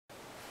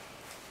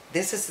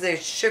This is their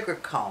sugar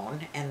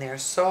cone, and they're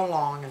so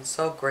long and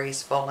so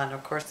graceful, and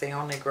of course they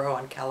only grow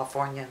in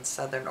California and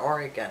Southern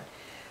Oregon.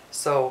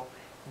 So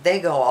they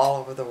go all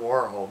over the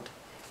world,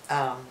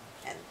 and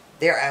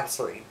they're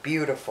absolutely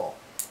beautiful.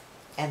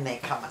 And they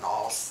come in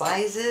all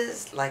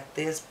sizes, like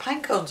this.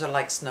 Pine cones are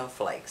like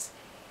snowflakes,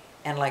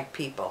 and like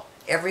people.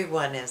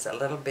 Everyone is a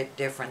little bit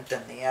different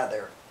than the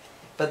other.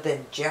 But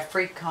then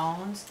Jeffrey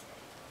cones,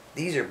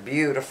 these are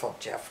beautiful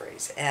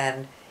Jeffreys,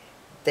 and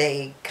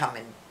they come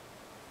in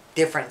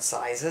different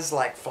sizes,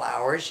 like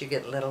flowers. You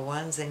get little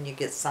ones, and you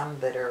get some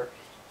that are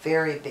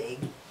very big.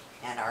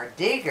 And our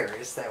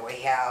diggers that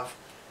we have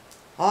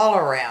all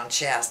around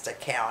Shasta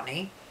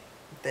County,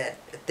 that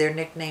their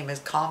nickname is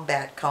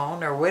Combat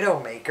Cone or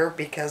Widowmaker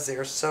because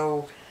they're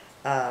so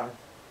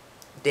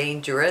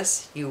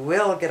dangerous. You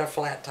will get a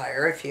flat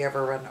tire if you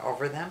ever run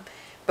over them.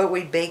 But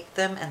we bake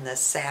them, and the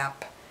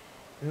sap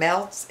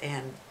melts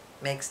and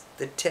makes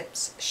the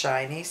tips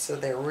shiny, so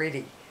they're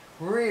really,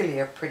 really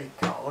a pretty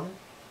cone.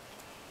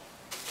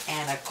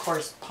 And of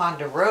course,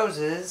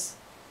 Ponderosas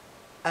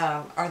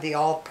are the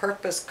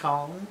all-purpose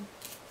cone.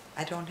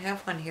 I don't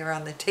have one here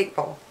on the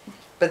table,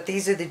 but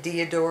these are the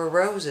Deodora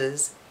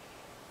roses,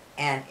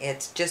 and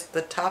it's just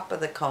the top of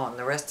the cone.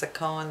 The rest of the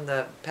cone,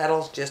 the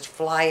petals just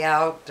fly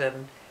out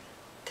and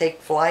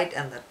take flight,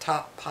 and the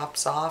top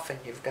pops off, and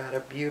you've got a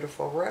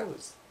beautiful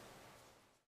rose.